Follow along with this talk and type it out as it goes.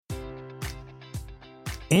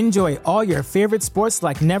Enjoy all your favorite sports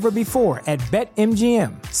like never before at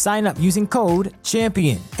BetMGM. Sign up using code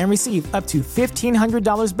CHAMPION and receive up to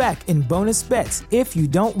 $1,500 back in bonus bets if you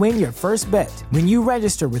don't win your first bet. When you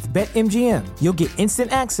register with BetMGM, you'll get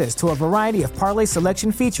instant access to a variety of parlay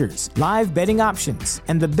selection features, live betting options,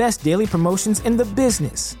 and the best daily promotions in the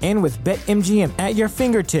business. And with BetMGM at your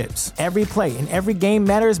fingertips, every play and every game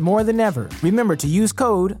matters more than ever. Remember to use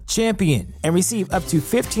code CHAMPION and receive up to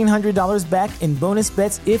 $1,500 back in bonus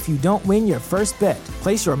bets if you don't win your first bet.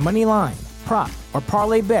 Place your money line, prop, or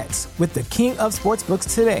parlay bets with the king of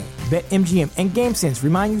sportsbooks today. BetMGM and GameSense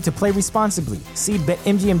remind you to play responsibly. See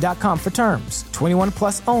BetMGM.com for terms. 21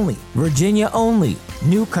 plus only. Virginia only.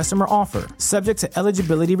 New customer offer. Subject to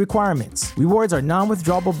eligibility requirements. Rewards are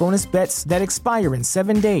non-withdrawable bonus bets that expire in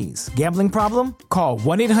 7 days. Gambling problem? Call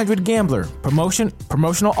 1-800-GAMBLER.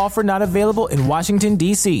 Promotional offer not available in Washington,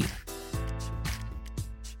 D.C.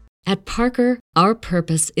 At Parker, our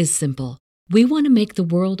purpose is simple. We want to make the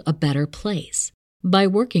world a better place by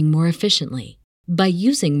working more efficiently, by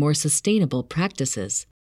using more sustainable practices,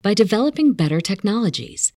 by developing better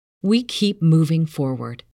technologies. We keep moving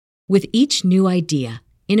forward. With each new idea,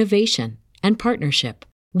 innovation, and partnership,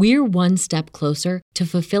 we're one step closer to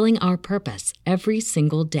fulfilling our purpose every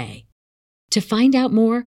single day. To find out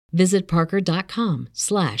more, visit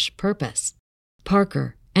parker.com/purpose.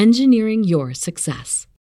 Parker, engineering your success.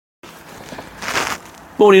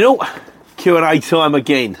 Morning all, Q&A time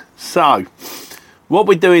again. So, what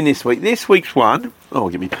we're doing this week. This week's one,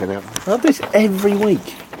 get me pen out. I do this every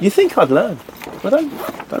week. You think I'd learn? I don't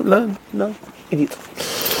learn, no, idiot.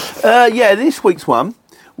 This week's one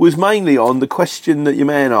was mainly on the question that your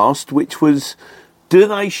man asked, which was, do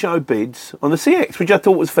they show bids on the CX? Which I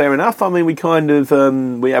thought was fair enough. I mean, we kind of,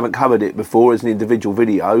 we haven't covered it before as an individual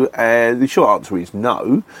video, and the short answer is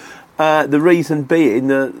no. The reason being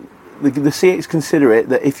that the CX consider it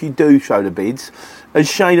that if you do show the bids, as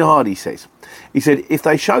Shane Hardy says, he said, if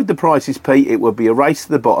they showed the prices, Pete, it would be a race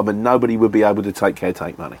to the bottom and nobody would be able to take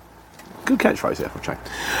money. Good catchphrase there from Shane.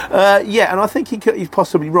 And I think he's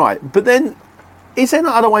possibly right. But then, is there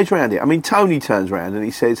not other ways around it? I mean, Tony turns around and he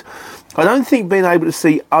says, I don't think being able to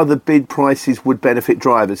see other bid prices would benefit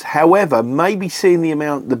drivers. However, maybe seeing the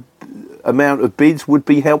amount of bids would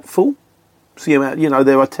be helpful. See,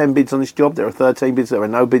 there are 10 bids on this job, there are 13 bids, there are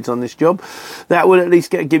no bids on this job. That would at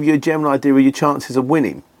least give you a general idea of your chances of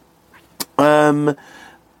winning. Ian,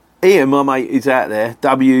 my mate, is out there,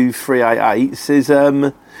 W388, says,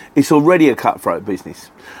 it's already a cutthroat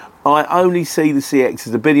business. I only see the CX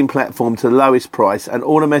as a bidding platform to the lowest price, and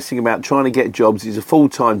all the messing about trying to get jobs is a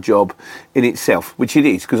full-time job in itself, which it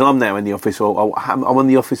is, because I'm now in the office,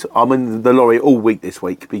 I'm in the lorry all week this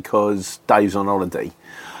week because Dave's on holiday.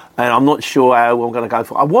 And I'm not sure how I'm going to go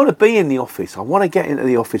for. I want to be in the office. I want to get into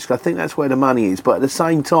the office because I think that's where the money is. But at the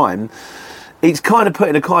same time, it's kind of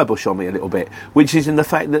putting a kibosh on me a little bit, which is in the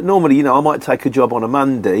fact that normally, I might take a job on a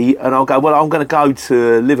Monday and I'll go, well, I'm going to go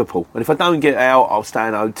to Liverpool. And if I don't get out, I'll stay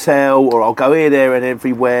in a hotel or I'll go here, there and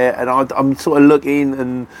everywhere. And I'm sort of looking,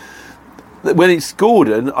 and when it's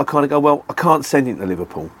Gordon, I kind of go, well, I can't send him to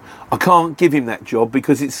Liverpool. I can't give him that job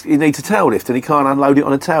because he needs a tail lift and he can't unload it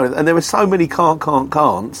on a tail lift. And there are so many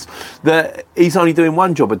can'ts that he's only doing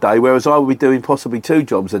one job a day, whereas I would be doing possibly 2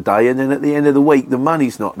 jobs a day. And then at the end of the week, the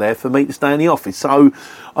money's not there for me to stay in the office. So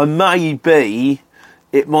it might be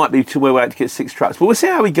to where we have to get 6 trucks. But we'll see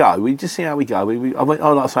how we go. We just see how we go. Like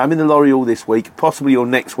I say, I'm in the lorry all this week, possibly all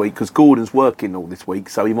next week, because Gordon's working all this week.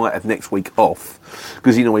 So he might have next week off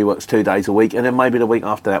because he works 2 days a week. And then maybe the week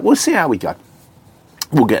after that. We'll see how we go.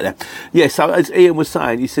 We'll get there. Yeah, so as Ian was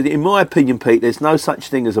saying, he said, in my opinion, Pete, there's no such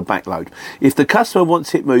thing as a backload. If the customer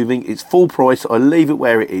wants it moving, it's full price, or leave it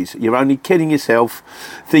where it is. You're only kidding yourself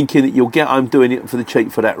thinking that you'll get home doing it for the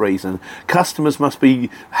cheap for that reason. Customers must be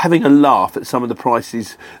having a laugh at some of the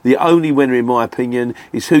prices. The only winner, in my opinion,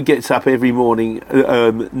 is who gets up every morning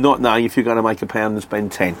not knowing if you're going to make £1 and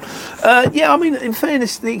spend 10. In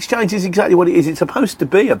fairness, the exchange is exactly what it is. It's supposed to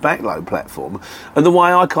be a backload platform. And the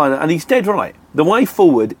way and he's dead right. The way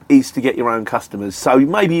forward is to get your own customers. So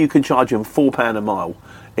maybe you can charge them £4 a mile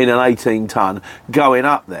in an 18-tonne going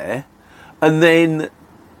up there. And then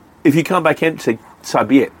if you come back empty, so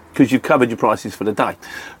be it, because you've covered your prices for the day.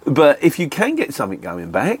 But if you can get something going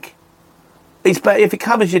back, it's better if it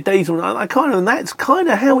covers your diesel. And that's kind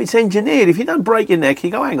of how it's engineered. If you don't break your neck,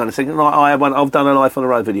 you go, hang on a second, I've done a Life on the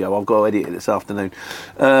Road video. I've got to edit it this afternoon.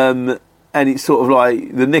 And it's sort of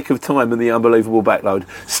like the nick of time and the unbelievable backload.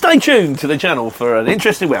 Stay tuned to the channel for an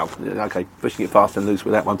interesting, pushing it fast and loose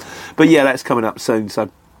with that one. But yeah, that's coming up soon. So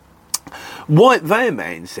White Van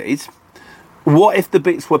Man says, What if the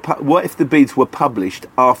bids were published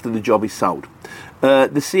after the job is sold? The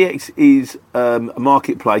CX is a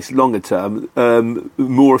marketplace longer term.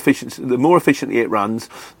 More efficient. The more efficiently it runs,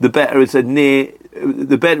 the better it's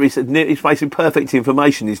basically perfect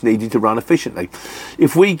information is needed to run efficiently.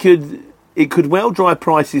 If we could. It could well drive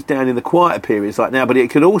prices down in the quieter periods like now, but it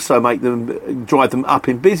could also drive them up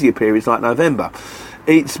in busier periods like November.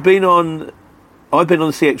 I've been on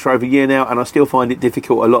CX for over a year now, and I still find it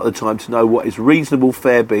difficult a lot of the time to know what is reasonable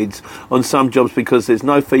fair bids on some jobs because there's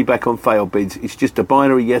no feedback on failed bids. It's just a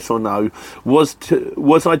binary yes or no. Was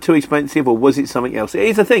I too expensive or was it something else? It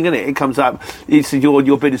is a thing, isn't it? It comes up. It's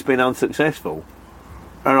your bid has been unsuccessful,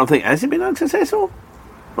 and I think, has it been unsuccessful,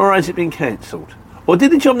 or has it been cancelled? Or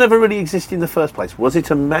did the job never really exist in the first place? Was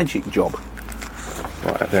it a magic job?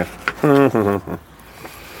 Right there.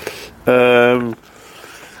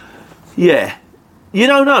 Yeah. You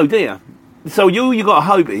don't know, do you? So you got to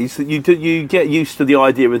hope is that you get used to the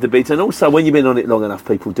idea of the bids, and also when you've been on it long enough,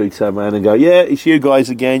 people do turn around and go, yeah, it's you guys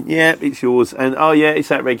again, yeah, it's yours, and oh yeah, it's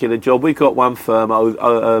that regular job. We've got one firm,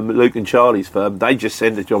 Luke and Charlie's firm. They just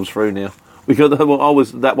send the jobs through now. We got I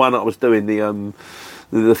was doing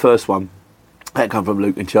the first one. That come from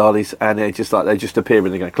Luke and Charlie's, and they just appear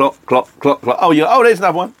and they go clock, clock, clock, clock. Oh yeah, there's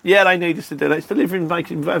another one. Yeah, they need us to do that. It's delivering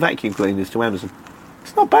vacuum cleaners to Amazon.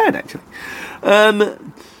 It's not bad actually.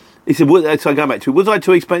 He said, so I go back to, was I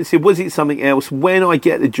too expensive? Was it something else? When I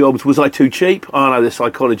get the jobs, was I too cheap? I know the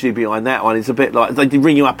psychology behind that one. It's a bit like they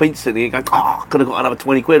ring you up instantly and go, I could have got another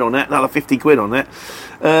 20 quid on that, another 50 quid on that.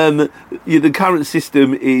 The current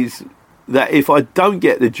system is that if I don't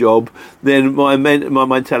get the job, then my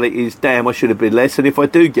mentality is, damn, I should have bid less. And if I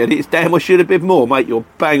do get it, it's, damn, I should have bid more. Mate, you're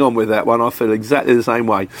bang on with that one. I feel exactly the same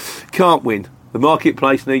way. Can't win. The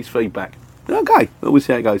marketplace needs feedback. Okay, we'll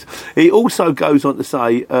see how it goes. He also goes on to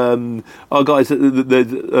say,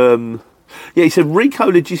 he said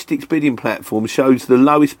Rico Logistics bidding platform shows the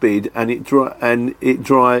lowest bid, and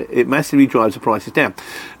it massively drives the prices down.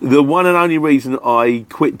 The one and only reason I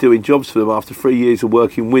quit doing jobs for them after 3 years of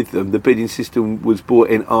working with them, the bidding system was brought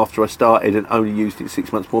in after I started and only used it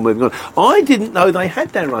 6 months more moving on. I didn't know they had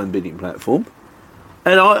their own bidding platform.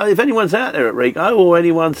 And if anyone's out there at Rico or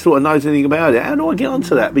anyone sort of knows anything about it, how do I get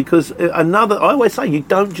onto that? Because I always say, you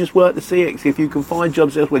don't just work the CX. If you can find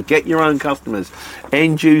jobs elsewhere, get your own customers,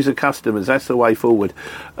 end user customers. That's the way forward.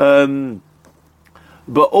 But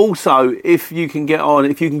also, if you can get on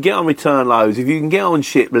return loads, if you can get on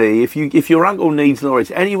Shipley, if your uncle needs lorries,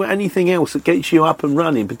 anything else that gets you up and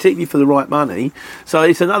running, particularly for the right money. So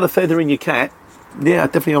it's another feather in your cap. Yeah,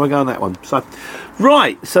 definitely have a go on that one. So,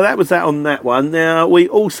 right, so that was that on that one. Now, we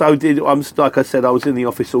also did, like I said, I was in the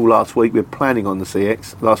office all last week. We're planning on the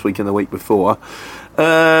CX last week and the week before.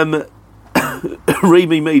 Readme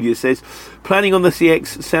Media says, planning on the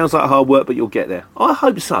CX sounds like hard work, but you'll get there. I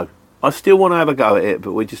hope so. I still want to have a go at it,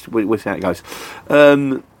 but we'll see how it goes.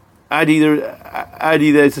 Addy,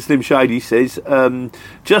 there's a Slim Shady says,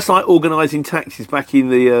 just like organising taxis back in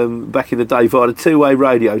the day via the two-way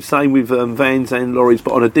radio, same with vans and lorries,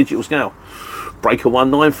 but on a digital scale. Breaker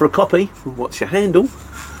 19 for a copy. What's your handle?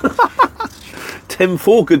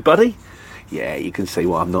 10-4, good buddy. Yeah, you can see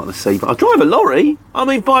why I'm not a C, but I drive a lorry. I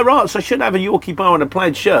mean, by rights, I should have a Yorkie bar and a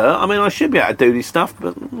plaid shirt. I mean, I should be able to do this stuff,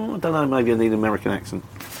 but I don't know, maybe I need an American accent.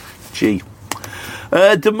 Gee.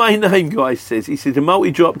 Domain name guy says, he says a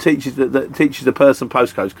multi-drop teaches the person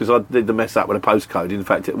postcodes, because I did the mess up with a postcode. In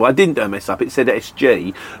fact, I didn't do a mess up. It said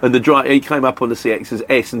SG, and he came up on the CX as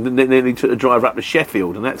S, and then he took the driver up to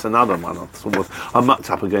Sheffield, and that's another one. I mucked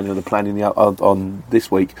up again on the planning on this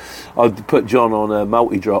week. I put John on a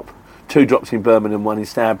multi-drop. 2 drops in Birmingham, 1 in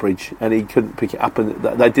Stourbridge, and he couldn't pick it up, and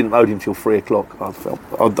they didn't load him till 3 o'clock. I'll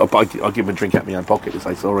give him a drink out of my own pocket to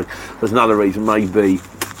say sorry. There's another reason, maybe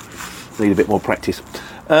need a bit more practice.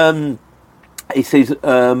 He says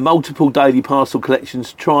multiple daily parcel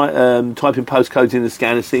collections, try typing postcodes in the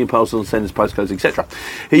scanner, seeing parcels, senders, postcodes, etc.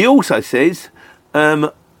 He also says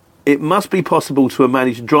it must be possible to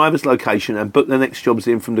manage a driver's location and book the next jobs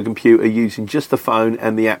in from the computer using just the phone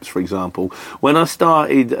and the apps, for example. When I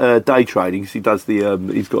started day trading, because he does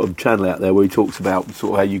he's got a channel out there where he talks about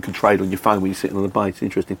sort of how you can trade on your phone when you're sitting on the bay. It's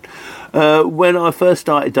interesting. When I first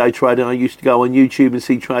started day trading, I used to go on YouTube and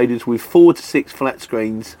see traders with 4 to 6 flat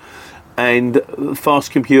screens and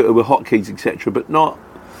fast computer with hotkeys, etc. But not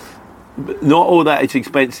all that is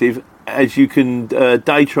expensive, as you can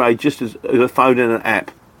day trade just as a phone and an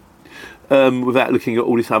app. Without looking at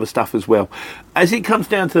all this other stuff as well. As it comes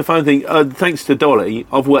down to the phone thing, thanks to Dolly,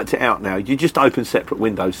 I've worked it out now. You just open separate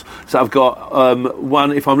windows. So I've got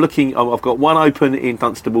one, if I'm looking, I've got one open in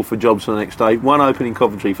Dunstable for jobs for the next day, one open in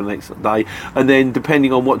Coventry for the next day, and then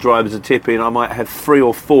depending on what drivers are tipping, I might have 3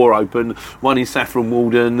 or 4 open, one in Saffron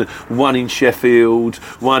Walden, one in Sheffield,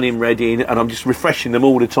 one in Reading, and I'm just refreshing them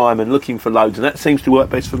all the time and looking for loads, and that seems to work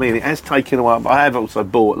best for me, and it has taken a while. I have also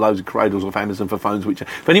bought loads of cradles off Amazon for phones, which,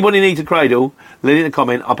 if anybody needs a cradle, leave it in a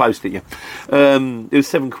comment, I'll post it, yeah. It was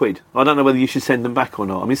 £7. I don't know whether you should send them back or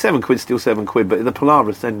not. I mean, £7 still £7, but the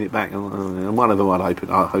Polaris sending it back, and one of them I'd open.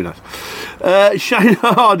 Oh, who knows? Shane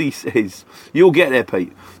Hardy says, "You'll get there,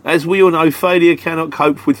 Pete. As we all know, failure cannot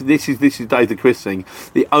cope with this is Dave the Chris thing.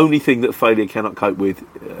 The only thing that failure cannot cope with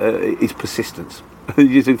is persistence.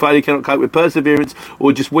 Failure cannot cope with perseverance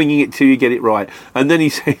or just winging it till you get it right." And then he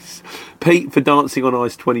says, "Pete for Dancing on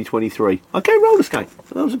Ice 2023. I go roller skate.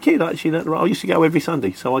 When I was a kid, actually, I used to go every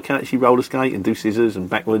Sunday, so I can actually roller skate and do scissors and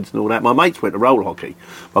backwards and all that. My mates went to roller hockey.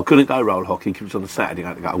 I couldn't go roller hockey because it was on a Saturday. I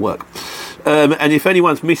had to go to work. And if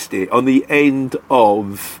anyone's missed it, on the end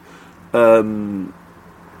of...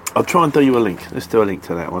 I'll try and do you a link. Let's do a link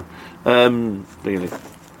to that one. Really.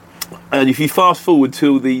 And if you fast forward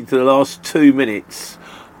to the last 2 minutes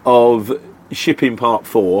of Shipping Part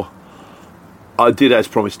 4, I did, as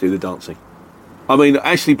promised, do the dancing. I mean,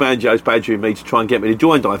 Ashley Banjo's badgering me to try and get me to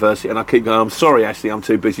join Diversity, and I keep going, "I'm sorry, Ashley, I'm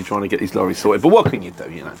too busy trying to get these lorries sorted." But what can you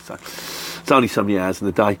do, you know? So it's only so many hours in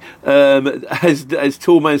the day. As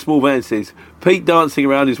Tall Man Small Man says, "Pete dancing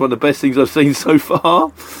around is one of the best things I've seen so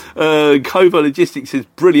far." Covo Logistics says,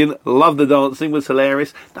 "Brilliant, love the dancing, was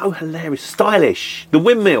hilarious." No, hilarious, stylish. The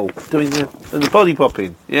windmill doing the body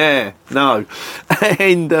popping. Yeah, no.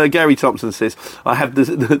 And Gary Thompson says, "I have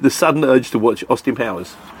the sudden urge to watch Austin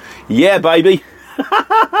Powers." Yeah, baby.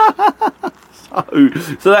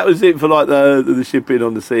 So that was it for like the shipping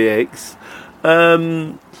on the CX.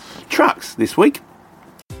 Trucks this week.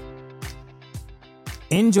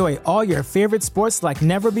 Enjoy all your favorite sports like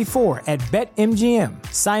never before at BetMGM.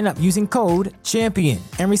 Sign up using code CHAMPION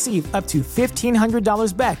and receive up to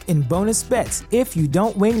 $1,500 back in bonus bets if you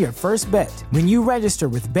don't win your first bet. When you register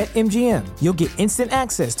with BetMGM, you'll get instant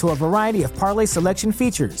access to a variety of parlay selection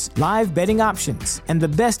features, live betting options, and the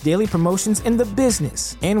best daily promotions in the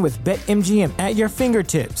business. And with BetMGM at your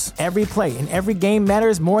fingertips, every play and every game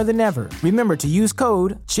matters more than ever. Remember to use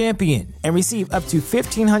code CHAMPION and receive up to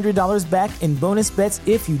 $1,500 back in bonus bets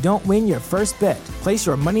if you don't win your first bet. Place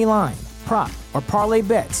your money line, prop, or parlay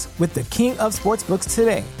bets with the king of sportsbooks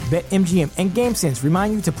today. BetMGM and GameSense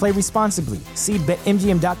remind you to play responsibly. See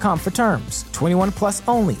BetMGM.com for terms. 21 plus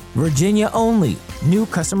only. Virginia only. New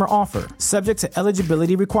customer offer. Subject to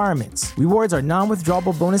eligibility requirements. Rewards are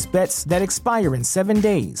non-withdrawable bonus bets that expire in 7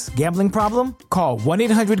 days. Gambling problem? Call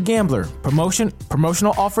 1-800-GAMBLER.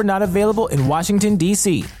 Promotional offer not available in Washington,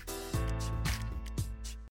 D.C.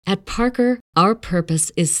 At Parker, our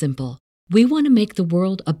purpose is simple. We want to make the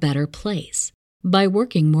world a better place by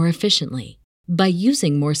working more efficiently, by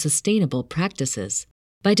using more sustainable practices,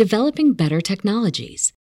 by developing better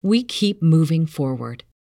technologies. We keep moving forward.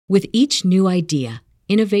 With each new idea,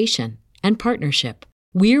 innovation, and partnership,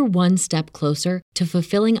 we're one step closer to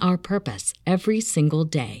fulfilling our purpose every single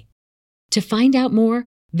day. To find out more,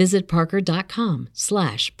 visit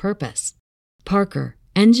parker.com/purpose. Parker,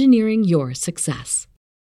 engineering your success.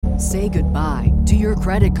 Say goodbye to your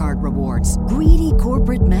credit card rewards. Greedy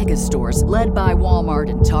corporate mega stores, led by Walmart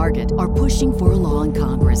and Target, are pushing for a law in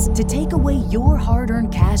Congress to take away your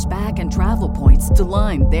hard-earned cash back and travel points to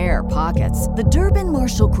line their pockets. The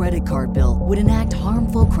Durbin-Marshall credit card bill would enact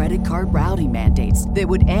harmful credit card routing mandates that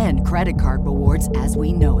would end credit card rewards as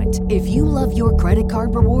we know it. If you love your credit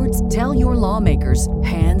card rewards, tell your lawmakers,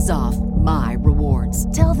 hands off my rewards.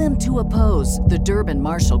 Tell them to oppose the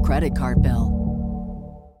Durbin-Marshall credit card bill.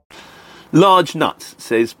 Large Nuts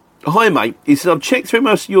says, "Hi mate, he says, I've checked through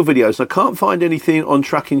most of your videos and I can't find anything on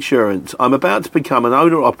truck insurance. I'm about to become an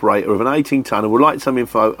owner-operator of an 18-tonne and would like some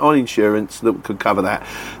info on insurance that could cover that."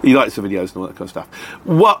 He likes the videos and all that kind of stuff.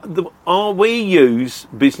 We use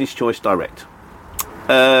Business Choice Direct.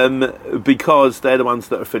 Because they're the ones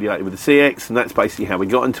that are affiliated with the CX, and that's basically how we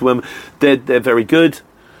got into them. They're very good.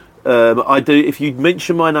 If you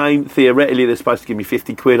mention my name, theoretically they're supposed to give me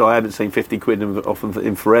 50 quid. I haven't seen 50 quid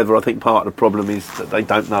in forever. I think part of the problem is that they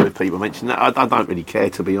don't know if people mention that. I don't really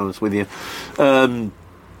care, to be honest with you.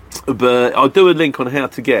 But I'll do a link on how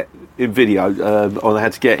to get in video on how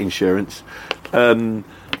to get insurance.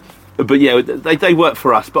 But yeah, they work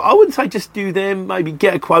for us. But I wouldn't say just do them. Maybe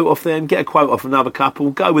get a quote off them, get a quote off another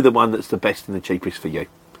couple. Go with the one that's the best and the cheapest for you.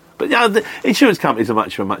 But yeah, the insurance companies are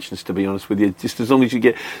much of a muchness, to be honest with you. Just as long as you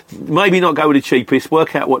get, maybe not go with the cheapest,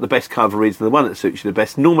 work out what the best cover is, and the one that suits you the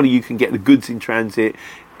best. Normally you can get the goods in transit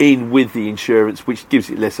in with the insurance, which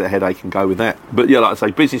gives it less of a headache, and go with that. But yeah, like I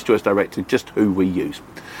say, Business Choice Director, just who we use.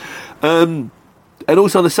 And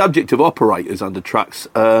also on the subject of operators under trucks,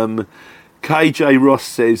 KJ Ross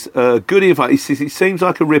says, good info. He says, it seems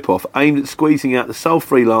like a rip-off aimed at squeezing out the sole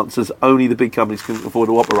freelancers only the big companies can afford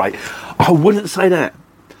to operate. I wouldn't say that.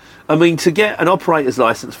 I mean, to get an operator's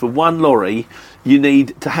licence for one lorry, you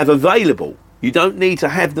need to have available. You don't need to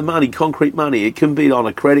have the money, concrete money. It can be on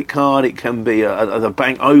a credit card. It can be a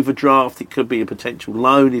bank overdraft. It could be a potential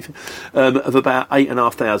loan of about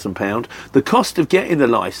 £8,500. The cost of getting the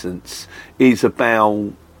licence is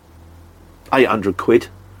about £800.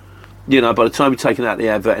 You know, by the time you've taken out the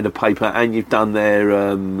advert in the paper and you've done their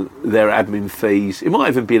admin fees, it might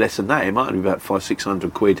even be less than that. It might be about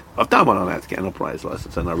 £500-600. I've done one on that to get an operator's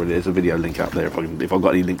licence. I know really there's a video link up there if I've got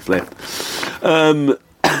any links left.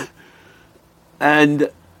 And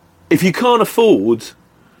if you can't afford,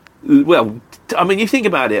 well, I mean, you think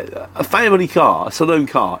about it, a family car, a saloon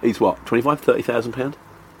car, is what, £25,000-30,000?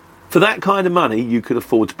 For that kind of money, you could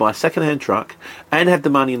afford to buy a second-hand truck and have the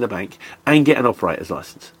money in the bank and get an operator's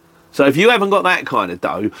licence. So if you haven't got that kind of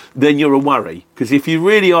dough, then you're a worry. Because if you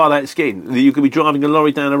really are that skin, you could be driving a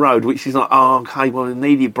lorry down the road, which is like, oh, okay, well, I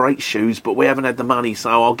need your brake shoes, but we haven't had the money,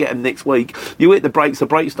 so I'll get them next week. You hit the brakes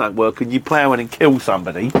don't work, and you plough in and kill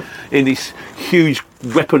somebody in this huge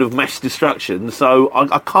weapon of mass destruction. So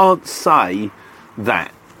I can't say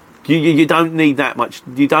that. You don't need that much.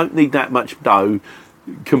 You don't need that much dough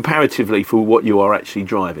comparatively for what you are actually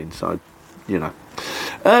driving. So, you know.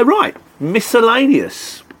 Right,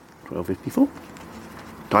 miscellaneous. 12.54.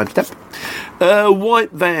 Time step.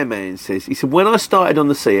 White Van Man says, he said, when I started on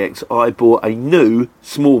the CX, I bought a new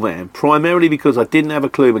small van, primarily because I didn't have a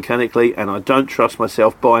clue mechanically and I don't trust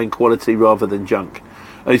myself buying quality rather than junk.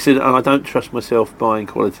 And he said, and I don't trust myself buying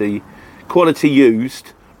quality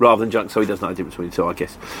used rather than junk, so he doesn't know the difference between the two, I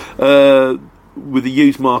guess. With the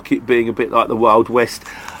used market being a bit like the Wild West,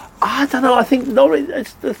 I don't know, I think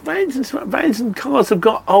the vans and cars have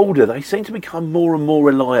got older. They seem to become more and more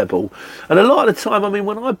reliable. And a lot of the time, I mean,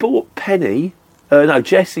 when I bought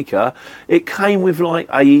Jessica, it came with like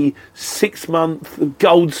a 6-month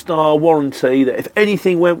Gold Star warranty that if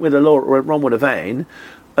anything went wrong with a van,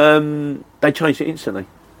 they changed it instantly.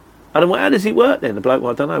 And I went, how does it work then? The bloke,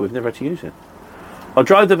 well, I don't know, we've never had to use it. I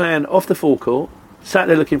drove the van off the forecourt, sat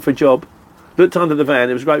there looking for a job, looked under the van,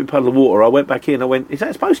 there was a great big puddle of water. I went back in, I went, is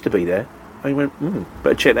that supposed to be there? And he went,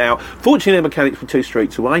 better check that out. Fortunately, their mechanics were 2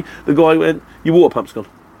 streets away. The guy went, your water pump's gone.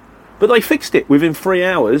 But they fixed it within 3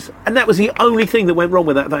 hours, and that was the only thing that went wrong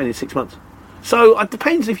with that van in 6 months. So it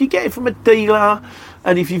depends if you get it from a dealer,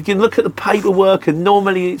 and if you can look at the paperwork, and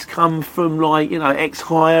normally it's come from like, you know,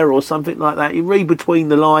 ex-hire or something like that. You read between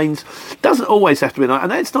the lines. Doesn't always have to be like,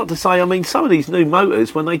 and that's not to say, I mean, some of these new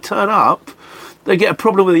motors, when they turn up, they get a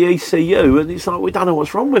problem with the ECU, and it's like, we don't know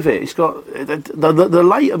what's wrong with it. It's got the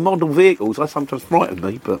later model vehicles. They sometimes frighten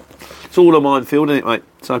me, but it's all a minefield, isn't it, mate?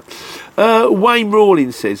 So, Wayne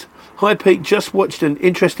Rawlins says, "Hi Pete, just watched an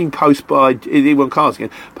interesting post by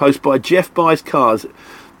Jeff Buys Cars.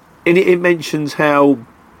 In it mentions how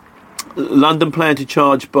London plan to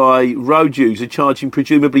charge by road user, charging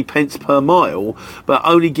presumably pence per mile, but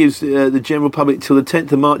only gives the general public till the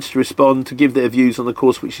 10th of March to respond to give their views on the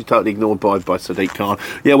course, which is totally ignored by Sadiq Khan."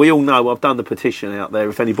 Yeah, we all know, I've done the petition out there.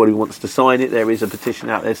 If anybody wants to sign it, there is a petition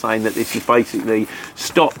out there saying that this is basically,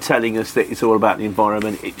 stop telling us that it's all about the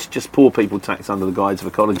environment. It's just poor people tax under the guise of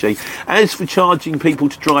ecology. As for charging people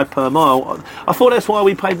to drive per mile, I thought that's why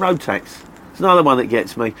we paid road tax. It's another one that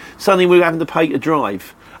gets me. Suddenly we're having to pay to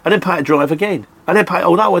drive. And then pay to drive again. And then pay,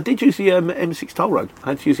 although I did use the M6 toll road. I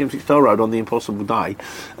had to use the M6 toll road on the impossible day.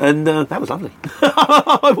 And that was lovely.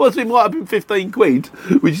 It might have been 15 quid,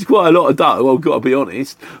 which is quite a lot of dough, I've got to be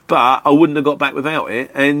honest. But I wouldn't have got back without it.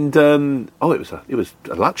 And, it was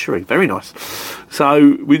a luxury. Very nice.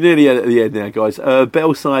 So we're nearly at the end now, guys.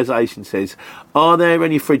 Belsization says, are there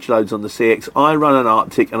any fridge loads on the CX? I run an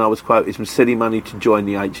Arctic and I was quoted some silly money to join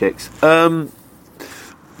the HX.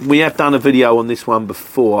 We have done a video on this one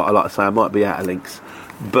before. I like to say I might be out of links,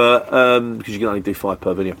 but because you can only do 5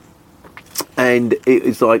 per video, and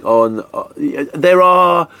it's like on.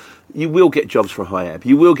 You will get jobs for a Hiab.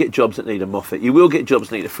 You will get jobs that need a Moffat. You will get jobs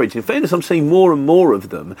that need a fridge. In fairness, I'm seeing more and more of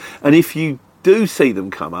them, and if you do see them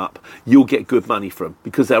come up, you'll get good money for them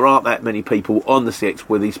because there aren't that many people on the CX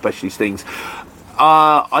with these specialist things.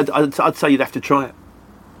 I'd say you'd have to try it.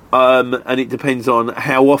 And it depends on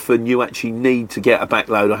how often you actually need to get a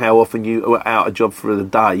backload or how often you are out a job for the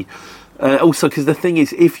day. Also, because the thing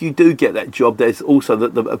is, if you do get that job, there's also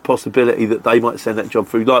the possibility that they might send that job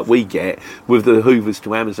through, like we get with the Hoovers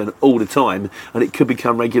to Amazon all the time, and it could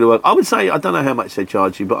become regular work. I would say, I don't know how much they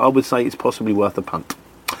charge you, but I would say it's possibly worth a punt.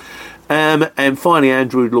 And finally,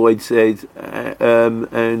 Android Lloyd says,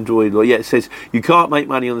 it says, you can't make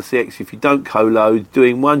money on the CX if you don't co-load.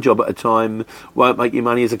 Doing one job at a time won't make you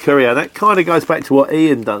money as a courier. That kind of goes back to what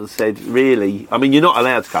Ian said, really. I mean, you're not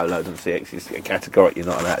allowed to co-load on the CX. It's categorical.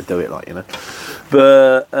 You're not allowed to do it,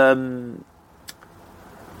 But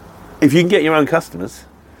if you can get your own customers,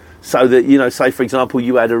 so that, say, for example,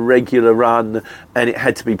 you had a regular run and it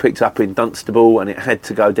had to be picked up in Dunstable and it had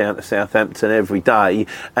to go down to Southampton every day,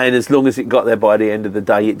 and as long as it got there by the end of the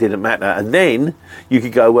day, it didn't matter. And then you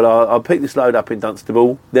could go, well, I'll pick this load up in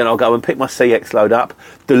Dunstable, then I'll go and pick my CX load up,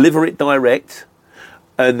 deliver it direct,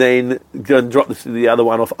 and then go and drop the other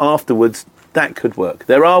one off afterwards. That could work.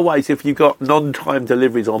 There are ways, if you've got non-time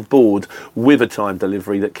deliveries on board with a time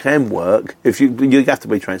delivery, that can work. If you have to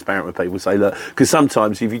be transparent with people, say, look, because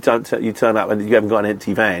sometimes if you don't, you turn up and you haven't got an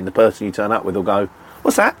empty van, the person you turn up with will go,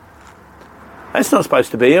 what's that? That's not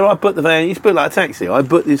supposed to be here. I booked the van. It's booked like a taxi. I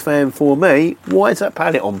booked this van for me. Why is that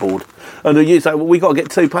pallet on board? And you say, well, we got to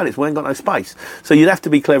get 2 pallets. We ain't got no space. So you'd have to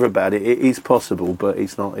be clever about it. It is possible, but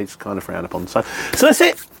it's not. It's kind of frowned upon. So that's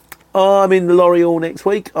it. I'm in the lorry all next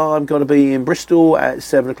week. I'm going to be in Bristol at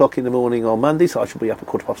 7 o'clock in the morning on Monday, so I shall be up at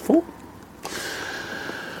 4:15.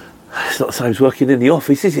 It's not the same as working in the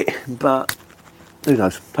office, is it? But who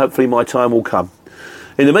knows? Hopefully my time will come.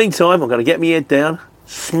 In the meantime, I'm going to get my head down,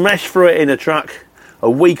 smash through it in a truck, a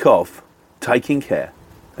week off, taking care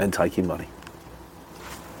and taking money.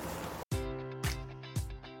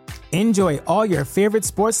 Enjoy all your favorite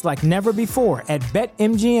sports like never before at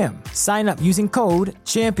BetMGM. Sign up using code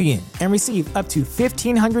CHAMPION and receive up to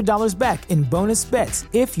 $1,500 back in bonus bets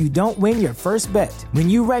if you don't win your first bet. When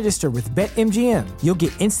you register with BetMGM, you'll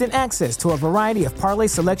get instant access to a variety of parlay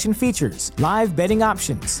selection features, live betting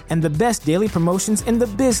options, and the best daily promotions in the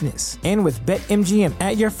business. And with BetMGM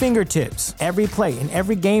at your fingertips, every play and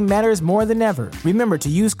every game matters more than ever. Remember to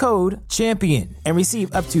use code CHAMPION and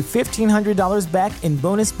receive up to $1,500 back in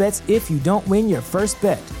bonus bets if you don't win your first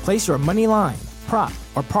bet. Place your money line, prop,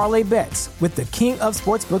 or parlay bets with the king of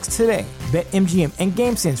sportsbooks today. BetMGM and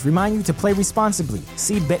GameSense remind you to play responsibly.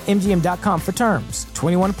 See BetMGM.com for terms.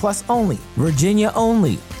 21 plus only. Virginia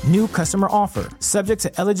only. New customer offer. Subject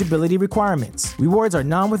to eligibility requirements. Rewards are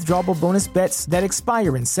non-withdrawable bonus bets that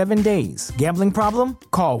expire in 7 days. Gambling problem?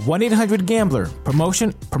 Call 1-800-GAMBLER.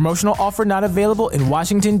 Promotional offer not available in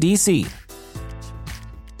Washington, D.C.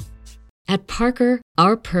 At Parker,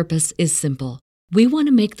 our purpose is simple. We want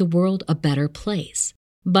to make the world a better place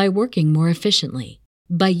by working more efficiently,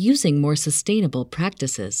 by using more sustainable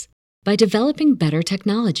practices, by developing better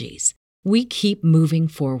technologies. We keep moving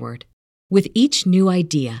forward. With each new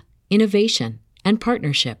idea, innovation, and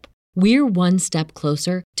partnership, we're one step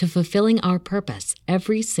closer to fulfilling our purpose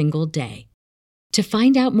every single day. To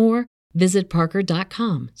find out more, visit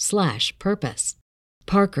parker.com/purpose.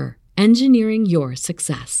 Parker, engineering your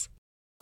success.